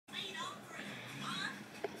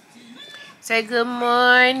Say good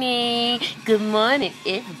morning. Good morning,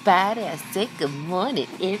 everybody. I say good morning,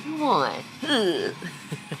 everyone.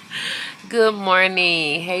 Good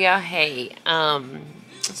morning. Hey, y'all. Hey.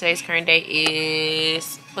 Today's current day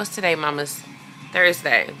is, what's today, mamas?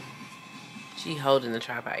 Thursday. She holding the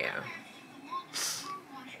tripod, y'all.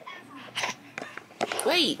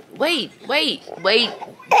 Wait.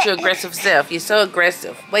 Your aggressive self. You're so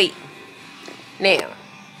aggressive. Wait. Now.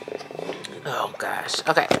 Oh gosh.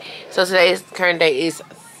 Okay. So today's current day is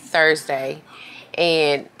Thursday.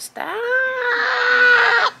 And stop.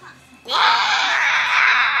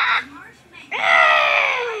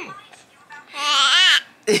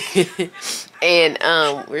 And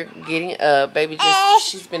we're getting up. Baby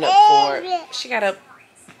she's been up she got up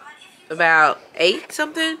about 8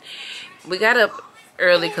 something. We got up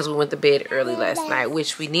early because we went to bed early last night,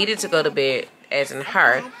 which we needed to go to bed, as in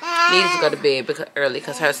her needed to go to bed early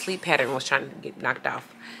because her sleep pattern was trying to get knocked off.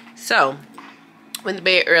 So went to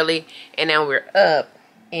bed early, and now we're up.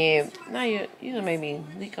 And now you made me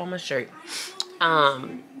leak on my shirt.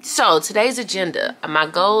 So today's agenda, my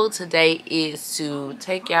goal today is to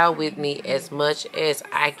take y'all with me as much as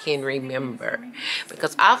I can remember,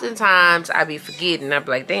 because oftentimes I be forgetting. I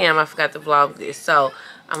be like, damn, I forgot to vlog this. So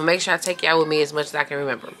I'm gonna make sure I take y'all with me as much as I can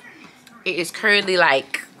remember. It is currently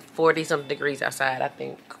like 40 something degrees outside, I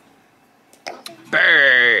think.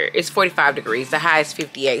 Brr, it's 45 degrees. The high is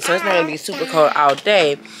 58, so it's not gonna be super cold all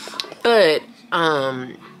day. But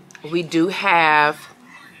we do have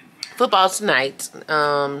football tonight.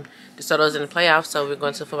 DeSoto's in the playoffs, so we're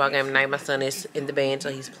going to a football game tonight. My son is in the band,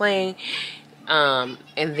 so he's playing. And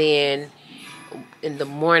then in the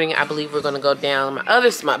morning, I believe we're going to go down.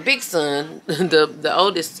 My big son, the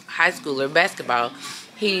oldest high schooler, basketball,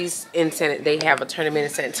 he's in they have a tournament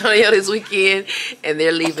in San Antonio this weekend, and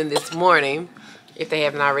they're leaving this morning. If they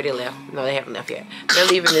haven't already left. No, they haven't left yet. They're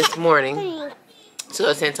leaving this morning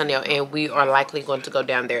to San Antonio, and we are likely going to go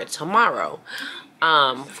down there tomorrow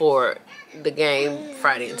for the game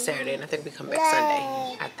Friday and Saturday, and I think we come back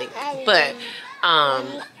Sunday, I think. But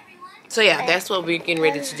so yeah, that's what we're getting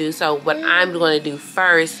ready to do. So what I'm going to do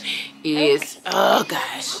first is, oh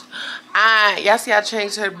gosh, y'all see I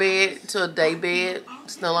changed her bed to a day bed.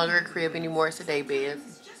 It's no longer a crib anymore, it's a day bed.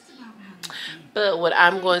 But what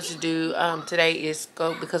I'm going to do today is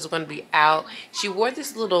go, because we're going to be out. She wore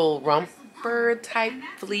this little romper type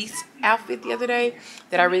fleece outfit the other day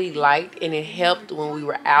that I really liked, and it helped when we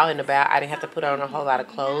were out and about. I didn't have to put on a whole lot of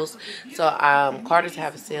clothes. So Carter's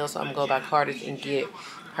have a sale, so I'm going to go by Carter's and get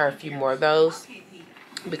her a few more of those,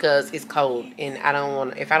 because it's cold, and I don't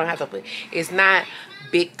want, if I don't have to put, it's not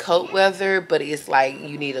big coat weather, but it's like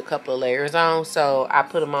you need a couple of layers on. So I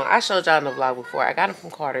put them on. I showed y'all in the vlog before. I got them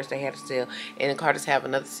from Carter's. They had a sale, and then Carter's have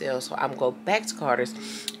another sale, so I'm going to go back to Carter's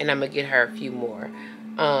and I'm gonna get her a few more.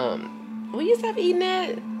 Will you stop eating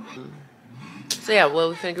that? So yeah, what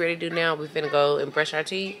we finna get ready to do now, we finna go and brush our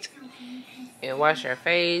teeth and wash our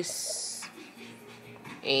face.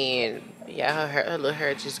 And yeah, her little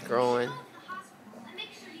hair just growing.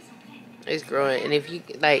 It's growing, and if you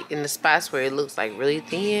like in the spots where it looks like really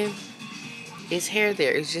thin, it's hair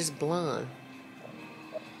there. It's just blonde.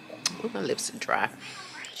 Ooh, my lips are dry.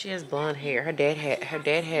 She has blonde hair. Her dad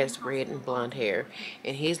has red and blonde hair,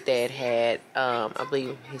 and his dad had I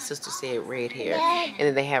believe his sister said red hair, and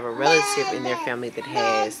then they have a relative in their family that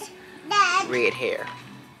has red hair.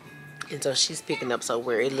 And so she's picking up, so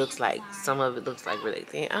where it looks like, some of it looks like really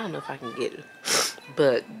thin. I don't know if I can get it,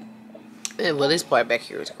 but well, this part back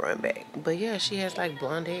here is growing back. But yeah, she has like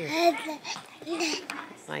blonde hair.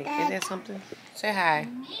 Like, is that something? Say hi.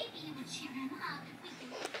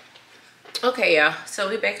 Okay, y'all. So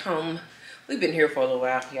we back home. We've been here for a little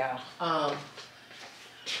while, y'all.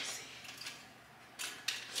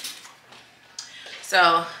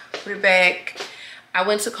 So we're back. I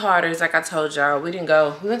went to Carter's, like I told y'all. We went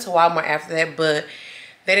to Walmart after that, but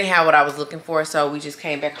they didn't have what I was looking for, so we just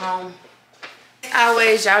came back home.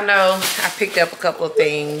 Always, y'all know I picked up a couple of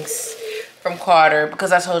things from Carter,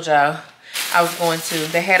 because I told y'all I was going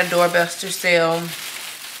to. They had a doorbuster sale,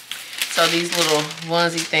 so these little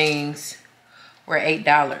onesie things were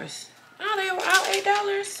 $8. Oh, they were all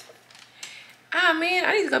 $8. Ah, man,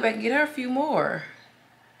 I need to go back and get her a few more.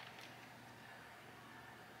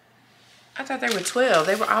 I thought they were $12.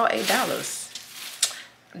 They were all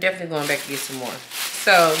 $8. I'm definitely going back and get some more.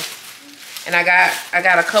 So, and I got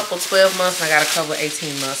a couple 12 months, and I got a couple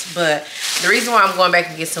 18 months. But the reason why I'm going back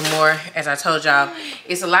and get some more, as I told y'all,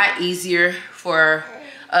 it's a lot easier for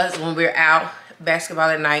us when we're out basketball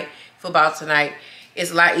at night, football tonight. It's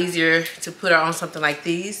a lot easier to put her on something like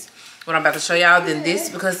these, what I'm about to show y'all, than this,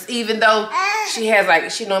 because even though she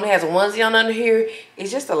normally has a onesie on under here, it's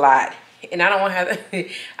just a lot. And I don't want her to,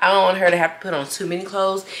 I don't want her to have to put on too many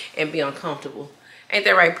clothes and be uncomfortable. Ain't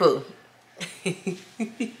that right, Pooh?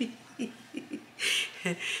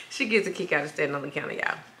 She gets a kick out of standing on the counter,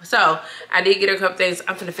 y'all. So I did get her a couple things.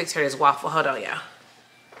 I'm gonna fix her this waffle. Hold on, y'all.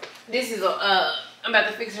 This is a I'm about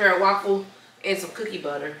to fix her a waffle and some cookie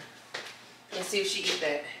butter. Let's see if she eat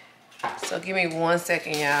that. So give me 1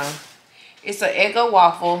 second, y'all. It's an Eggo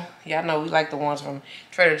waffle. Y'all know we like the ones from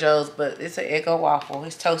Trader Joe's, but it's an Eggo waffle.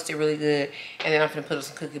 It's toasted really good. And then I'm gonna put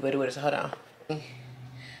some cookie butter with it. So hold on.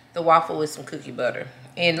 The waffle with some cookie butter.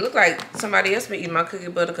 And it look like somebody else been eating my cookie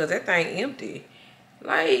butter because that thing empty.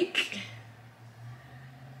 Like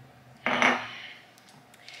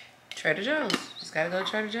Trader Joe's. Just gotta go to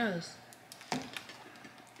Trader Joe's.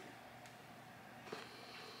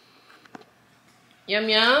 Yum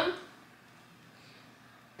yum.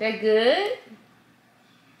 That good?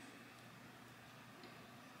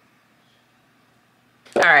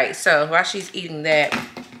 All right, so while she's eating that,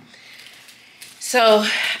 so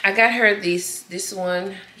I got her this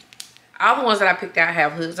one. All the ones that I picked out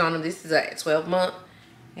have hoods on them. This is a 12-month.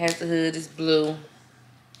 It has the hood. It's blue.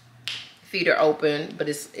 Feet are open, but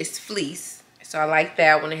it's fleece. So I like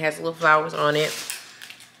that one. It has little flowers on it.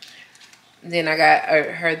 Then I got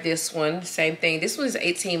her this one. Same thing. This one's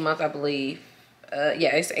 18-month, I believe.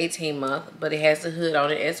 Yeah, it's 18-month, but it has the hood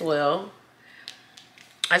on it as well.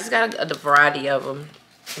 I just got a variety of them.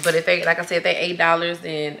 But if they, like I said, if they $8,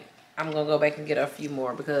 then I'm gonna go back and get a few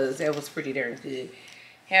more because that was pretty darn good.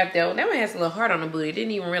 Have that one. That one has a little heart on the booty.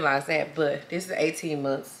 Didn't even realize that, but this is 18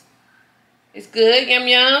 months. It's good, yum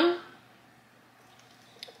yum.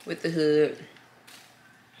 With the hood.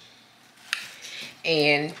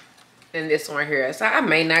 And then this one here. So I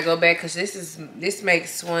may not go back because this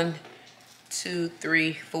makes 1, 2,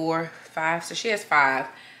 3, 4, 5. So she has 5.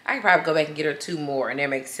 I can probably go back and get her 2 more, and that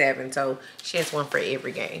makes 7. So she has 1 for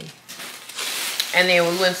every game. And then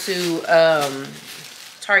we went to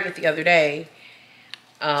Target the other day,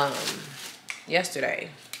 yesterday.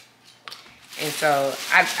 And so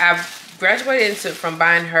I've graduated from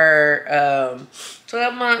buying her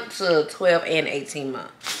 12 month to 12 and 18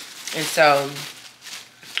 month. And so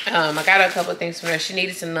I got her a couple of things from her. She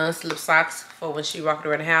needed some non-slip socks for when she walked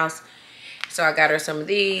around the house. So I got her some of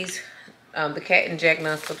these, the Cat and Jack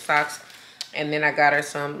non-slip socks. And then I got her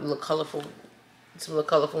some little colorful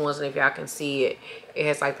ones. And if y'all can see it, it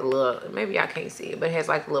has like the little, maybe y'all can't see it, but it has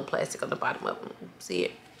like the little plastic on the bottom of them. See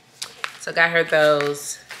it? So I got her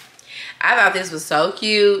those. I thought this was so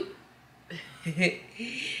cute.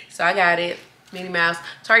 So I got it. Minnie Mouse.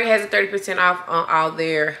 Target has a 30% off on all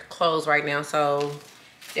their clothes right now. So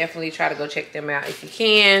definitely try to go check them out if you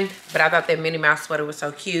can. But I thought that Minnie Mouse sweater was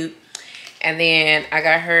so cute. And then I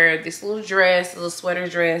got her this little dress, little sweater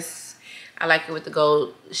dress. I like it with the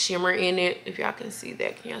gold shimmer in it. If y'all can see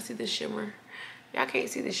that. Can y'all see the shimmer? Y'all can't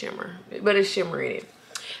see the shimmer, but it's shimmer in it.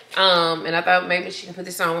 And I thought maybe she can put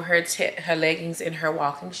this on with her leggings and her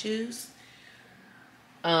walking shoes.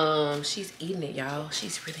 She's eating it, y'all.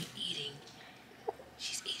 She's really eating.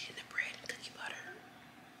 She's eating the bread and cookie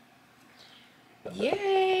butter.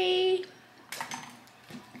 Yay.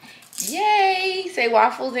 Yay. Say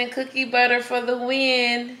waffles and cookie butter for the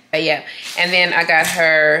win. But yeah. And then I got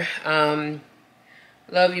her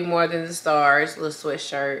Love You More Than the Stars little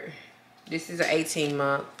sweatshirt. This is an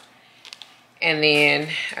 18-month. And then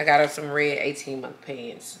I got her some red 18-month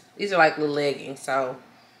pants. These are like little leggings, so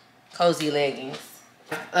cozy leggings.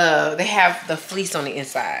 They have the fleece on the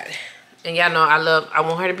inside. And y'all know I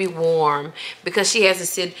want her to be warm because she has to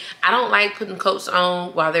sit. I don't like putting coats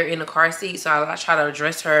on while they're in the car seat, so I try to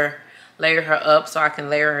dress her, layer her up so I can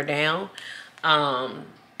layer her down.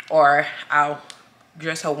 Or I'll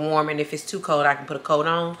dress her warm, and if it's too cold, I can put a coat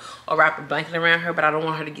on or wrap a blanket around her, but I don't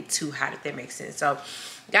want her to get too hot, if that makes sense. So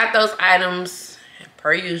got those items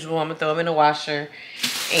per usual. I'm gonna throw them in the washer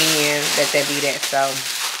and let that be that. So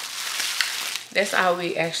that's all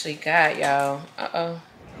we actually got, y'all. Uh-oh.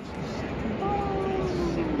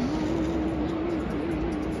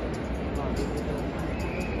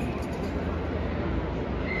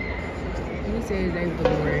 He said they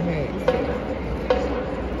were wearing hats.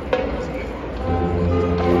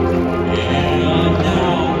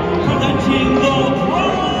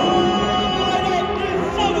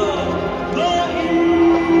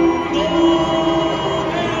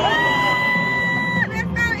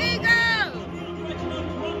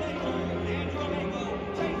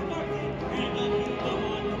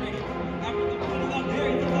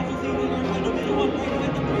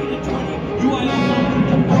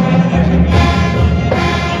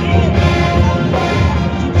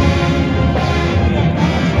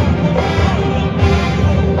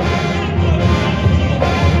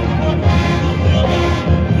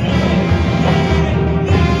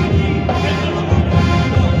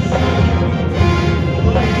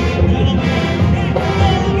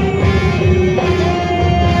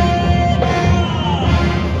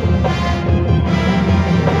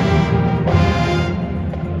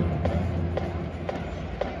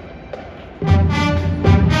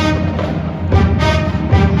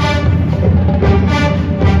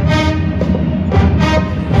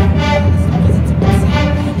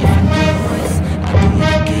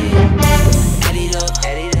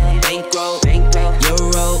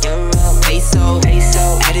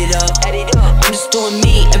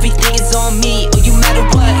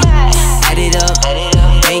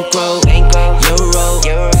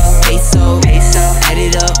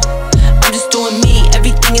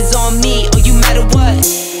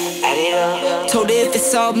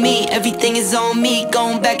 is on me,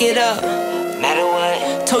 gon' back it up. Matter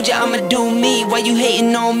what? Told you I'ma do me, why you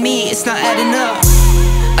hating on me? It's not adding up.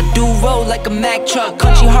 I do roll like a Mack truck,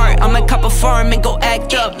 country heart, I might cop a farm and go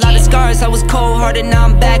act up. Lot of scars, I was cold-hearted, now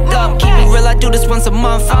I'm back up. Keep it real, I do this once a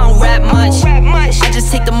month, I don't rap much. I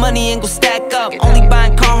just take the money and go stack up. Only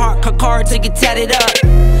buying car till you get tatted up.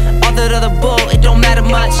 All that other bull, it don't matter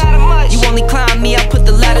much. You only climb me, I put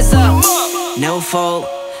the ladders up. No fault,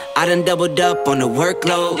 I done doubled up on the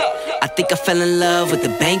workload. I think I fell in love with the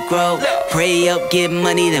bankroll. Pray up, get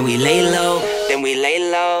money, then we lay low. Add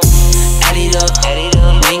it up,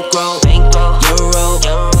 bankroll, euro,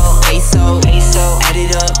 peso, add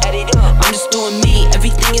it up. I'm just doing me,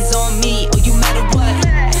 everything is on me. Oh, you matter what?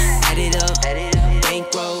 Add it up,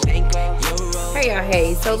 bankroll, euro. Hey y'all,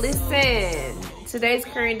 hey. So listen, today's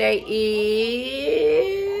current day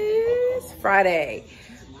is Friday.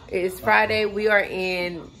 It's Friday. We are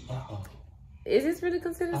in. Is this really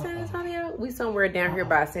considered San Antonio? We somewhere down here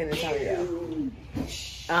by San Antonio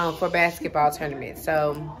for basketball tournament.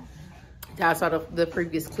 So y'all saw the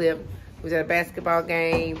previous clip. We was at a basketball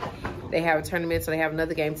game. They have a tournament, so they have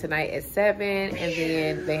another game tonight at 7, and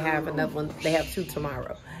then they have another one. They have 2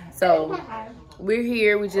 tomorrow. So we're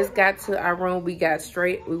here. We just got to our room. We got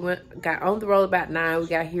straight. Got on the road about 9. We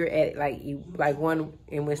got here at like 1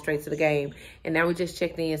 and went straight to the game. And now we just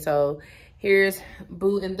checked in. So here's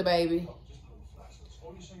Boo and the baby.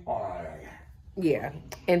 Yeah.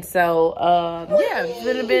 And so yeah,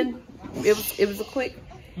 it was a quick.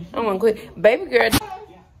 I don't want to quit. Baby girl.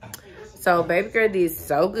 So baby girl did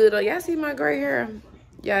so good. Oh, y'all see my gray hair?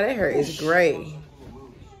 Yeah, that hair is gray.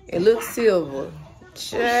 It looks silver.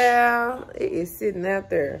 Child, it is sitting out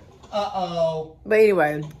there. Uh-oh. But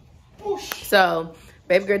anyway, so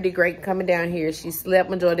baby girl did great coming down here. She slept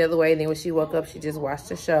majority of the way, and then when she woke up, she just watched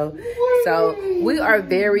the show. So we are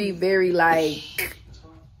very, very like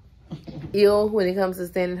ill when it comes to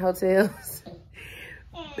staying in hotels.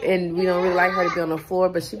 And we don't really like her to be on the floor,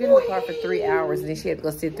 but she been in the car for 3 hours, and then she had to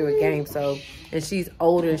go sit through a game. So, and she's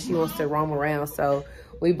older and she wants to roam around. So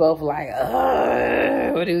we both like,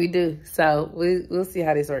 what do we do? So we'll see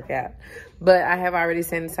how this work out. But I have already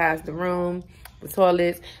sanitized the room, the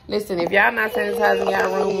toilets. Listen, if y'all not sanitizing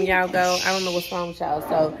y'all room when y'all go, I don't know what's wrong with y'all.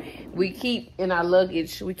 So we keep in our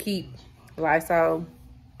luggage, we keep Lysol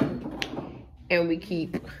and we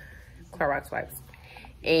keep Clorox wipes.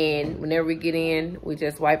 And whenever we get in, we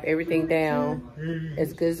just wipe everything down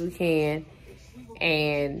as good as we can.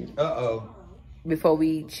 And before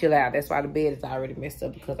we chill out, that's why the bed is already messed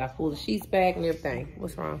up, because I pulled the sheets back and everything.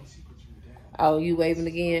 What's wrong? Oh, you waving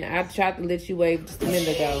again? I tried to let you wave just a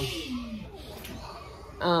minute ago.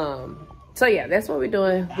 So yeah, that's what we're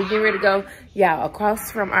doing. We're getting ready to go. Yeah,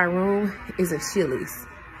 across from our room is a Chili's.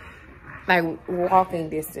 Like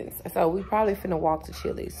walking distance. So we probably finna walk to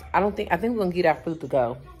Chili's. I think we're gonna get our food to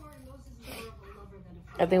go.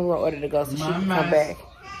 I think we're gonna order to go so she can come back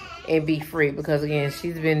and be free, because again,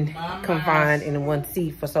 she's been confined in one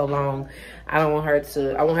seat for so long. I want her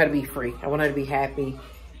to be free. I want her to be happy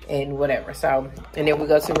and whatever. So, and then we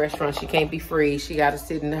go to a restaurant, she can't be free. She gotta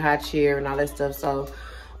sit in the high chair and all that stuff. So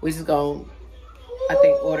we just gonna, I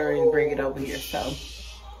think, order and bring it over here. So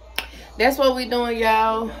that's what we doing,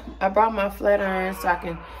 y'all. I brought my flat iron so I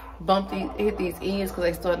can hit these ends, because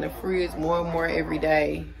they starting to freeze more and more every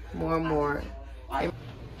day. More and more. All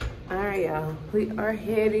right, y'all. We are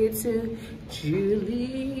headed to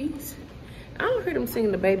Julie's. I don't hear them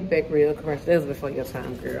singing the baby back rib commercial. That was before your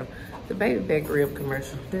time, girl. The baby back rib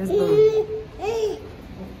commercial. There's Boo.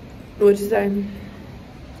 What'd you say?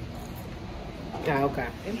 Oh, okay.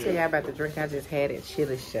 Let me tell y'all about the drink I just had at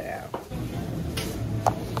Chili's, child.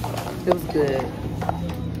 It was good.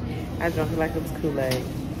 I drank it like it was Kool-Aid.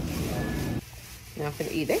 Now I'm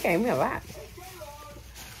finna eat. They gave me a lot.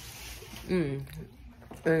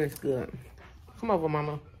 It's good. Come over,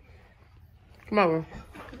 mama. Come over.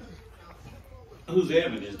 Who's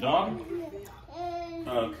Evan? His daughter? Okay.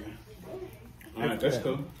 All right, that's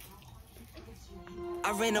cool.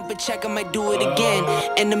 I ran up a check, I might do it again.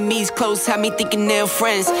 Enemies close, had me thinking they're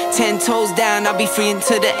friends. 10 toes down, I'll be free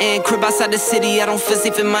until the end. Crib outside the city, I don't feel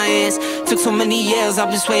safe in my hands. Took so many years, I'm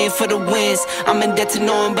just waiting for the wins. I'm in debt to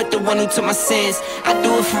no one but the one who took my sins. I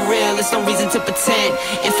do it for real, there's no reason to pretend.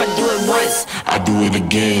 If I do it once, I do it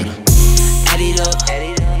again. Add it up,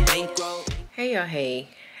 bankroll. Hey y'all, hey.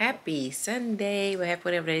 Happy Sunday. Well, happy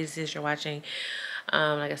whatever day this is you're watching.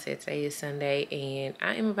 Like I said, today is Sunday, and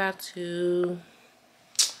I am about to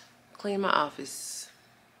clean my office.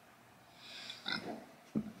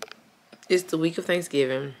 It's the week of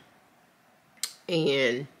Thanksgiving,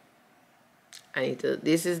 and I need to,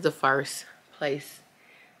 this is the first place.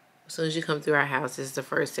 as soon as you come through our house, this is the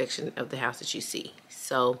first section of the house that you see.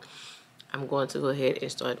 So I'm going to go ahead and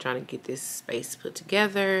start trying to get this space put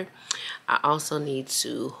together. I also need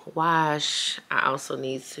to wash. I also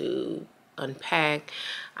need to unpack.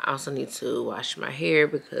 I also need to wash my hair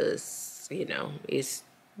because, you know, it's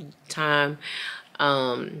time.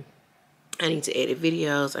 I need to edit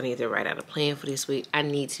videos. I need to write out a plan for this week. I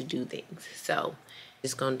need to do things. So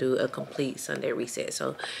just gonna do a complete Sunday reset.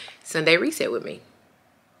 So Sunday reset with me.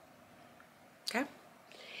 Okay.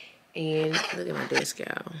 And look at my desk,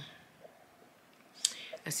 y'all.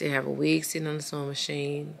 I still have a wig sitting on the sewing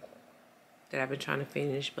machine that I've been trying to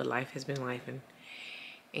finish, but life has been lifing.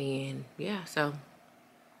 And yeah, so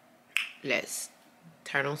let's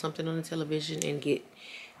turn on something on the television and get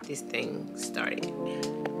this thing started.